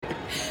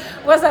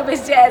What's up?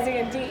 It's Jazze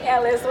and D.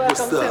 Ellis.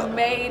 Welcome What's to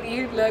Made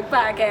You Look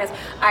Podcast.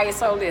 All right,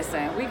 so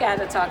listen, we got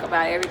to talk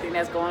about everything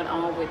that's going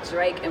on with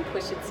Drake and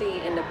Pusha T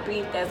and the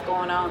beef that's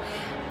going on.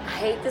 I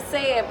hate to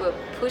say it, but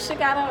Pusha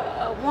got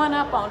a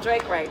one-up on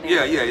Drake right now.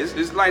 Yeah.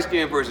 It's light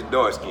skin versus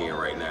dark skin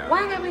right now.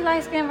 Why gotta be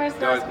light skin versus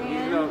dark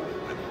skin? You know,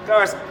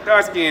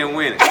 dark skin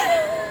winning.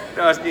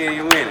 Dark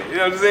skin winning. You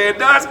know what I'm saying?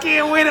 Dark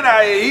skin winning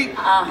out here.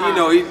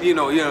 He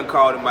done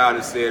called him out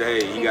and said,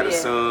 hey, he got a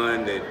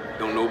son that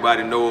don't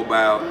nobody know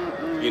about.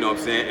 You know what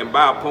I'm saying? And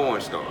by a porn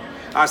star.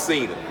 I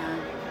seen him.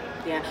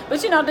 Yeah.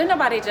 But didn't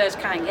nobody judge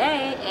Kanye,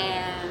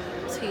 and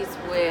he's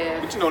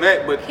with But you know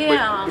that, but Kim.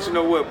 but you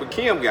know what? But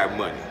Kim got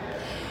money.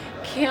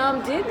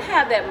 Kim didn't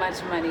have that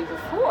much money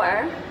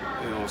before.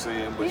 You know what I'm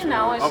saying? But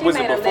and she was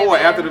made it a before or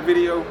living. after the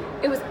video?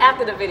 It was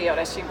after the video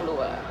that she blew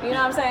up. You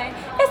know what I'm saying?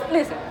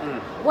 Listen,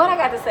 what I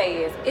got to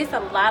say is, it's a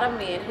lot of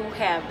men who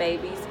have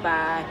babies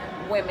by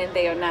women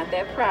they are not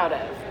that proud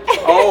of.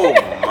 Oh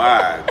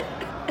my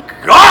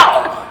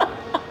God!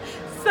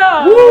 So,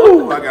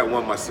 woo! I got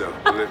one myself.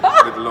 Let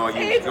the Lord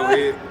use it. Go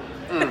ahead.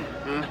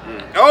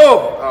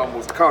 Oh, I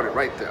almost caught it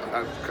right there. I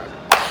almost caught it.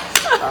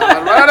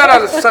 I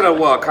just set a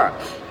wall caught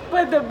it.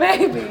 But the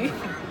baby.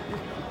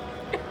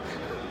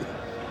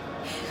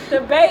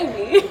 The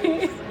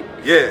baby.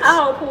 Yes.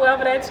 I hope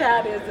whoever that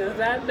child is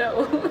I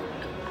know.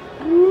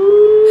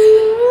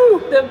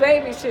 The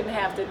baby shouldn't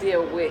have to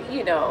deal with,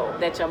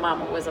 that your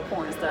mama was a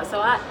porn star.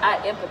 So I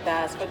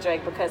empathize for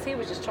Drake because he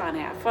was just trying to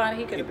have fun.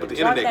 He could have been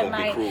drunk that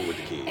night. Be cruel with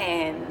the kid.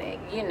 And,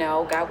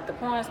 got with the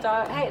porn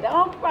star. Hey,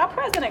 our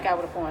president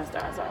got with a porn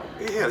star. So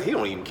yeah, he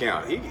don't even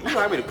count. You know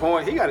how many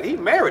porn he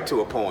married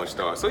to a porn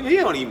star, so he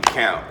don't even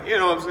count. You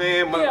know what I'm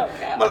saying?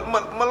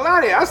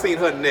 Melania, I seen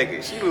her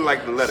naked. She looked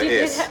like the letter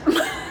S.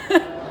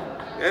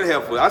 That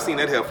heifer, I seen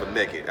that heifer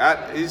naked.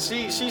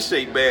 She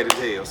shaped bad as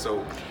hell.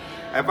 So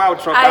if I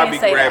was Trump,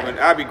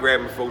 I'd be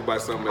grabbing folks by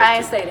something else. I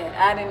didn't say that.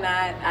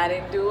 I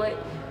didn't do it.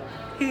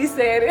 He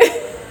said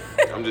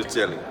it. I'm just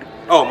telling you.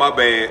 Oh, my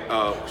bad.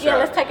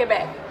 Let's take it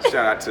back.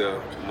 Shout out to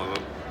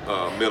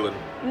Millen.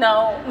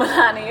 No,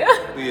 Melania.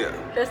 Yeah.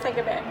 Let's take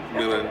it back.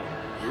 Millen.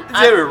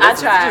 I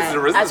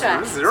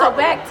tried. So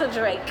back to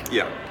Drake.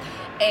 Yeah.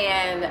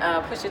 And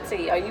Pusha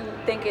T, are you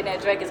thinking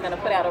that Drake is going to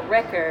put out a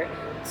record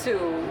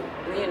to,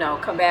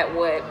 combat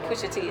what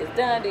Pusha T has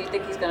done? Do you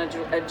think he's going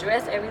to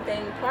address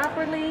everything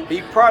properly?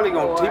 He probably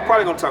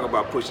gonna talk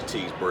about Pusha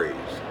T's braids.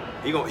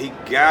 He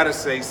gotta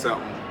say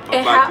something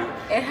about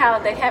and how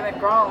they haven't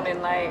grown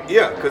in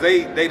because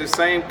they the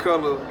same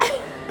color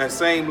and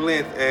same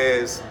length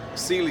as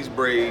Celie's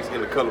braids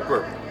in the color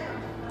purple.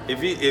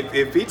 If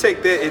he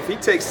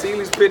takes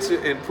Celie's picture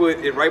and put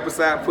it right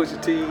beside Pusha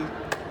T.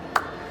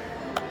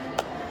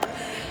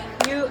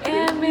 You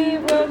and me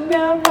will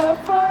never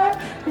part.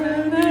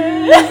 Nothing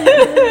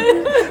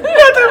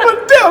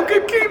but doubt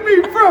can keep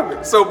me from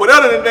it. So, but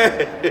other than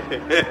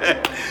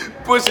that,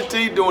 Pusha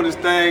T doing his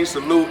thing.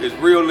 Salute is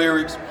real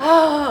lyrics.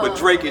 But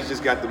Drake has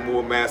just got the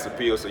more mass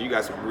appeal. So you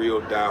got some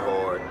real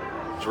diehard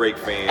Drake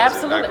fans.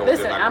 Absolutely.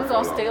 Listen, I'm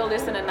gonna still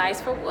listen to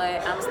Nice for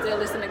What. I'm still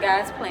listening to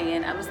Guys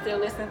Playing. I'm still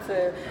listening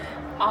to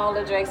all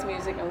of Drake's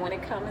music, and when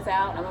it comes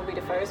out, I'm gonna be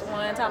the first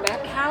one talking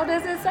about how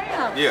does it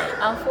sound. Yeah.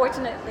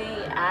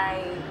 Unfortunately,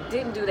 I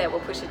didn't do that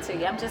with Pusha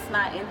T. I'm just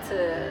not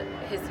into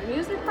his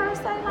music per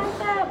se like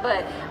that.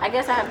 But I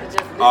guess I have to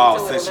just listen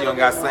to it. Since you don't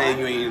got saying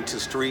you ain't into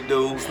street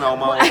dudes no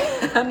more.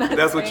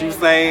 That's what you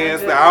saying.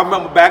 saying. I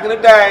remember back in the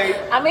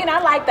day. I mean, I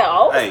like the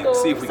old school. Hey,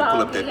 see if we can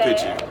pull up that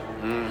picture.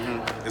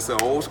 It's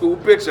an old school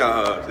picture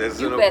of her.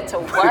 You better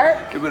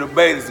work. It's been a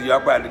baby, so y'all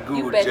probably Google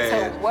You better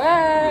Jazz.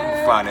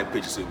 work. Find that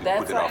picture so we can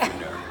put it off in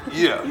there.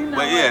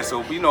 Yeah,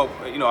 so I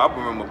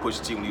remember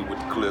Pusha T when he was with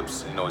the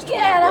Clips. That's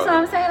what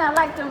I'm saying. I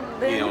like them.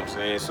 You know what I'm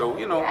saying? So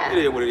it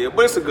is what it is,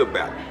 but it's a good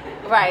battle.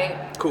 Right.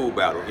 Cool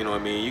battle. You know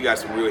what I mean? You got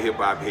some real hip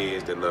hop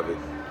heads that love it.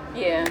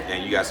 Yeah.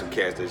 And you got some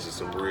cats that's just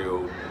some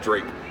real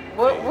Drake.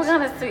 We're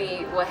gonna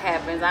see what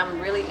happens. I'm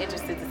really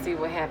interested to see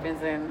what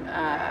happens, and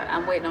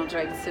I'm waiting on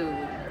Drake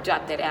to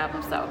drop that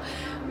album so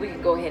we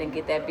can go ahead and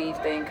get that beef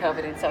thing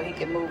covered, and so he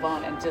can move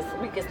on and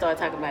we can start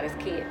talking about his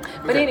kid.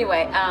 But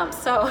anyway,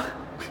 so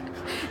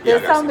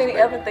there's so many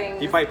other things.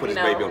 He might put his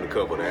baby on the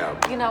cover of the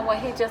album. You know what?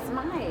 He just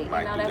might.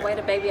 That way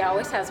the baby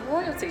always has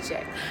royalty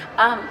checks.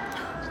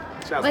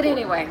 But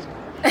anyway,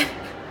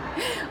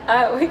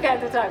 we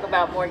got to talk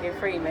about Morgan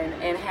Freeman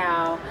and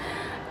how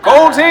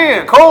Cold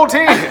 10.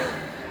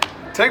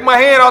 Take my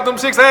hand off them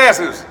 6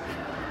 asses.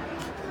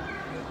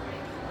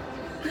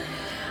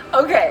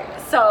 Okay,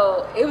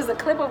 so it was a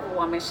clip of a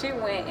woman. She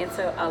went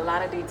into a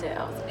lot of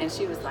details, and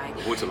she was like,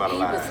 he was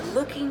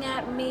looking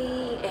at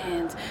me,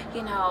 and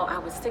I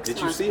was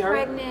 6 months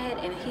pregnant,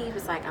 and he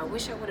was like, I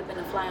wish I would have been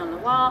a fly on the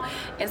wall.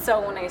 And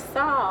so when they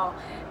saw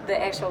the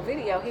actual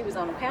video, he was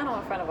on a panel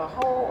in front of a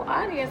whole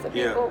audience of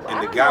people. Yeah,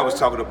 and the guy was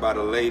talking about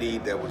a lady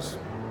that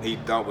he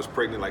thought was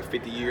pregnant like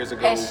 50 years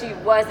ago. And she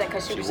wasn't,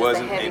 because she was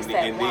just a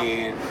heavy-set woman.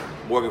 And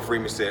then Morgan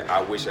Freeman said, I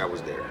wish I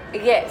was there.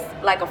 Yes,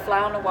 like a fly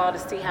on the wall to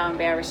see how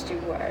embarrassed you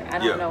were. I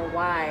don't know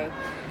why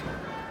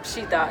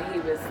she thought he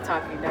was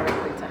talking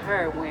directly to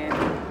her when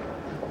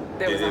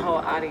there was a whole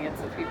audience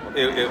of people.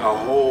 A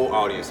whole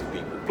audience of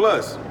people.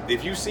 Plus,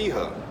 if you see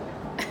her,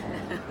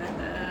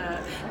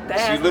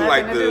 she look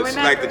like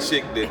the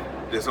chick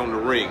that's on The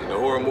Ring, the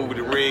horror movie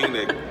The Ring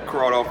that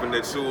crawled off in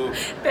that sewer.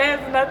 There's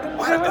nothing to do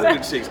with that.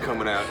 Other chicks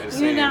coming out and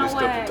saying this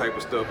type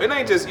of stuff. It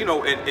ain't just,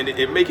 and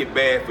it make it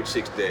bad for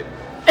chicks that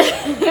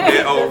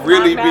are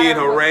really being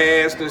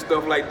harassed and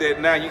stuff like that.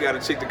 Now you got a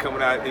chick that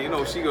coming out,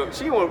 and she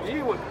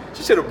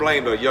should have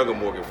blamed a younger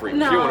Morgan Freeman.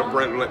 No. She want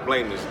to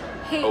blame this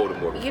older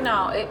Morgan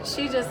Freeman.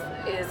 She just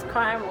is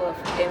crying wolf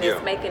and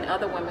is making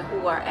other women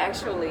who are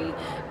actually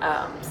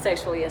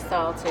sexually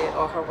assaulted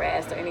or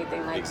harassed or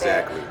anything like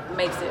that,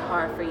 makes it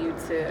hard for you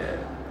to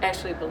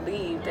actually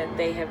believe that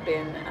they have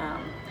been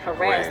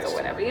harassed or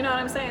whatever. You know what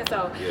I'm saying?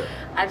 So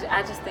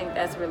I just think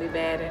that's really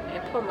bad.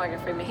 And poor Morgan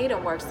Freeman, he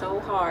done worked so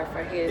hard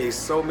for his. It's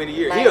so many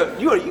years.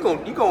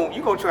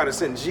 You gonna try to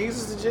send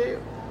Jesus to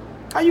jail?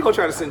 How you gonna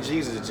try to send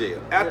Jesus to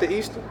jail after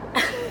Easter?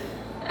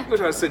 You gonna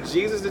try to send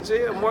Jesus to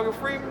jail, Morgan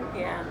Freeman?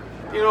 Yeah.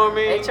 You know what I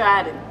mean? They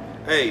tried it.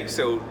 Hey,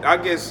 so I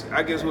guess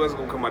who else is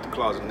gonna come out the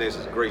closet next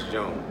is Grace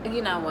Jones.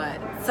 You know what?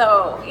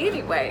 So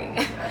anyway,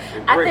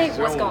 I think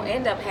what's gonna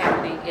end up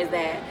happening is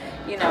that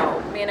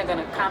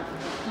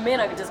men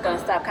are just gonna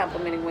stop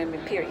complimenting women.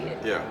 Period.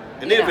 Yeah.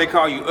 And then if they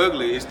call you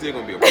ugly, it's still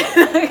gonna be a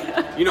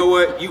problem. You know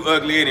what? You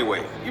ugly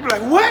anyway. You be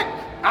like, what?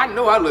 I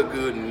know I look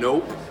good.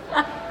 Nope.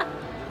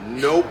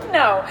 Nope.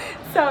 No.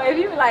 So if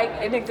you like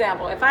an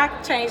example, if I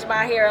change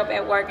my hair up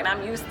at work and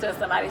I'm used to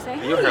somebody saying,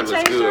 hey, your hair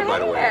looks good, by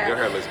the way. Your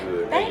hair looks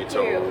good. Thank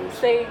you.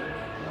 See,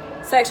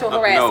 sexual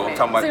harassment. No, I'm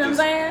talking about see what I'm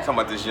saying? Talking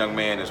about this young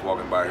man that's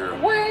walking by here.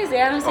 Where is he?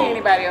 I don't see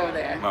anybody over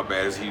there. My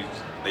bad.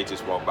 They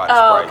just walked by.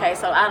 Oh, okay.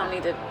 So I don't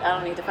need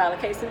to file a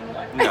case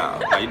anymore. No,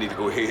 you need to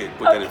go ahead and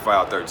put that in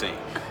file 13.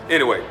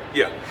 Anyway,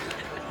 yeah.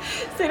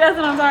 See, that's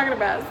what I'm talking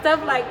about.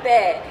 Stuff like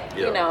that.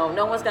 Yeah.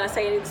 No one's gonna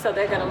say it, so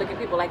they're gonna look at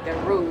people like they're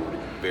rude.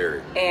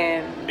 Very.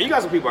 And you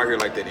got some people out here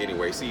like that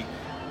anyway. See,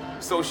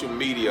 social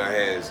media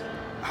has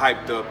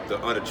hyped up the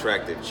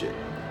unattractive chick,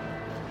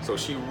 so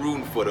she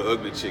rooting for the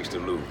ugly chicks to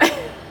lose. I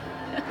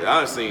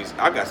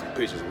got some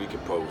pictures we can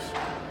post.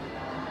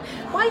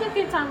 Why you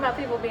keep talking about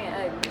people being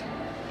ugly?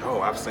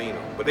 Oh, I've seen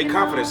them, but their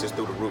confidence is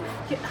through the roof.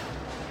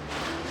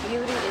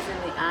 Beauty is in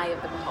the eye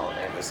of the beholder.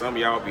 And some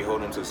of y'all be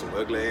holding to some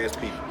ugly ass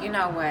people. You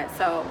know what?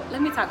 So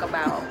let me talk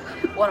about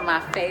one of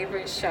my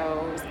favorite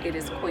shows. It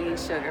is Queen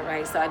Sugar,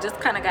 right? So I just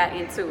kind of got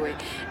into it,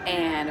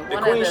 and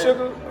one Queen of the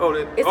Sugar.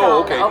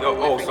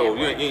 okay. So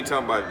you ain't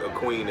talking about a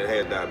queen that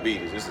has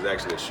diabetes. This is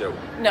actually a show.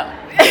 No,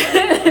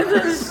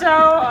 it's a show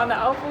on the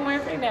Oprah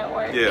Winfrey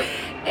Network. Yeah.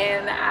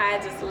 And I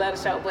just love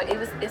the show, but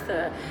it's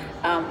a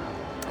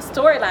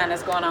storyline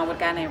that's going on with a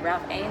guy named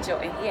Ralph Angel,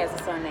 and he has a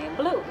son named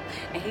Blue,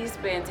 and he's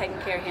been taking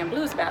care of him.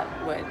 Blue's about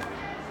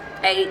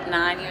 8,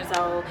 9 years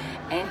old,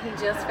 and he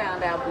just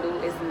found out Blue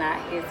is not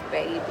his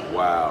baby.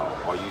 Wow,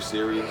 are you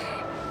serious?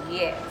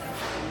 Yes.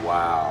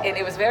 Wow. And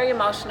it was very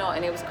emotional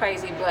and it was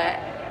crazy, but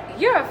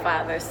you're a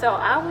father, so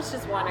I was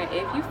just wondering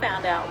if you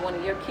found out one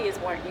of your kids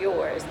weren't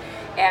yours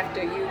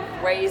after you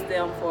raised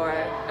them for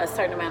a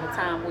certain amount of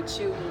time, would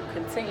you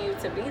continue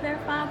to be their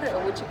father,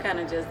 or would you kind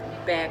of just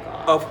back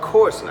off? Of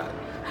course not.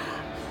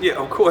 Yeah,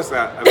 of course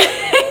not.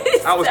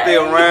 I was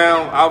still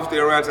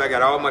around till I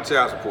got all my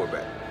child support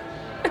back.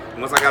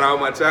 Once I got all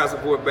my child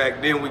support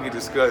back, then we could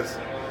discuss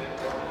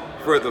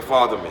further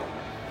fatherment.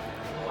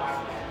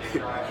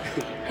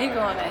 He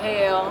going to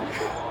hell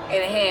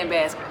in a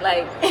handbasket.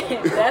 Like,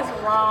 that's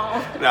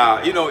wrong.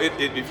 Nah,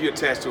 if you're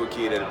attached to a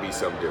kid, that'll be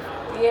something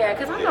different. Yeah,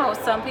 because I know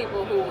some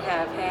people who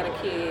have had a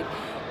kid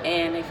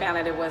and they found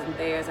out it wasn't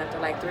theirs after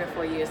like 3 or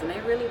 4 years, and they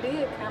really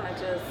did kind of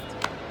just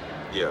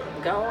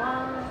go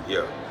on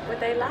with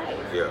their life.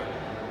 Yeah,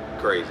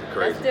 crazy.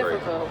 That's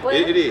difficult. But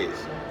it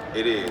is.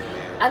 It is,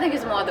 man. I think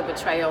it's more the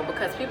betrayal,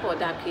 because people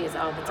adopt kids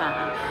all the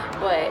time.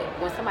 But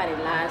when somebody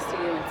lies to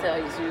you and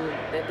tells you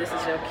that this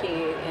is your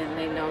kid and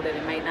they know that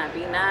it may not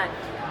be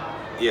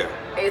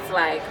it's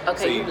like,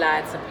 okay, see, you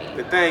lied to me.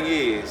 The thing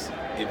is,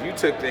 if you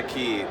took that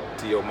kid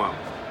to your mom,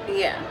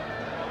 and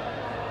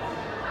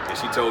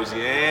she told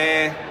you,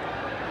 I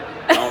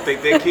don't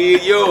think that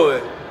kid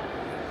yours,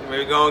 you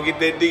better go and get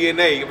that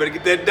DNA. You better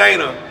get that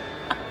Dana.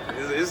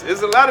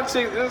 It's a lot of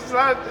chicks. There's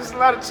a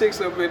lot of chicks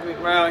up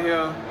around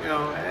here.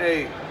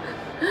 Hey,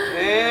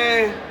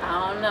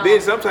 I don't know. Then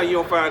sometimes you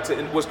don't find.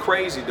 And what's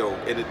crazy though,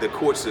 and the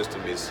court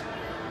system is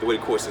the way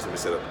the court system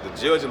is set up. The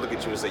judge will look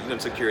at you and say, "You done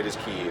took care of this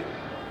kid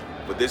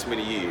for this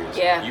many years.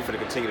 Yeah. You finna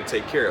continue to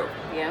take care of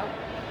him." Yeah.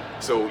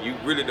 So you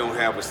really don't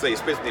have a say,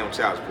 especially on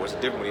child support. It's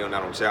different when you're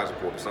not on child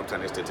support, but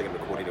sometimes they still take them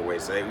to court anyway.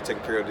 Say, hey, we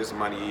taking care of this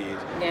amount of years,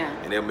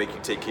 and they'll make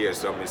you take care of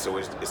something. So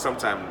it's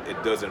sometimes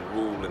it doesn't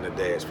rule in the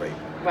dad's favor.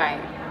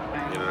 Right.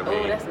 You know what I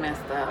mean? Oh, that's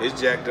messed up.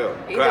 It's jacked up.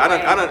 I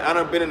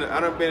done been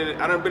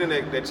in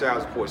that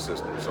child support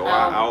system, so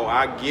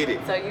I get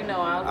it. So you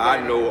know I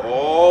know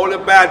all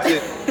about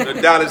it. The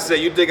dollar say,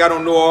 you think I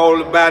don't know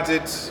all about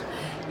it?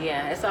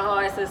 Yeah, it's a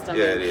hard system.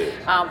 Yeah, it is.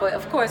 But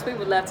of course, we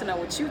would love to know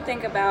what you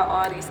think about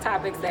all these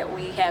topics that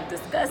we have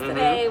discussed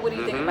today. What do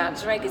you think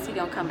about Drake? Is he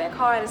gonna come back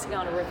hard? Is he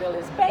gonna reveal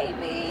his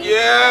baby?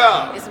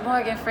 Yeah. Is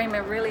Morgan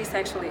Freeman really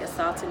sexually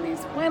assaulting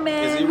these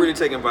women? Is he really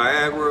taking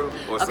Viagra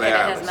or Cialis? Okay,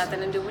 that has nothing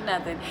to do with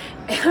nothing.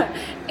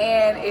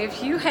 And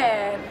if you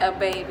had a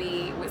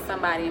baby with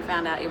somebody and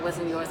found out it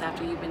wasn't yours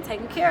after you've been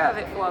taking care of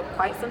it for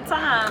quite some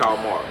time, Call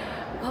Mark.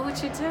 what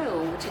would you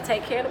do? Would you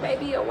take care of the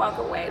baby or walk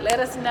away? Let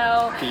us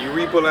know. Can you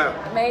re-pull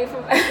out? Made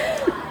from.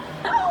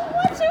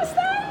 What you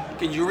say?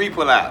 Can you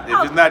re-pull out?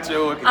 If it's not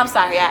yours. I'm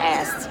sorry I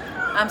asked.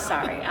 I'm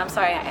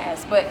sorry I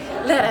asked. But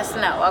let us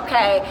know,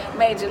 okay?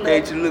 Major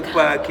Look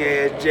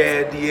Podcast,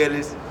 Jazze,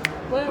 Elli.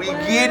 We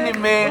getting it,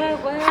 man.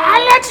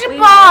 Holla at your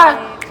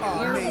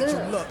boy. Made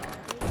you look.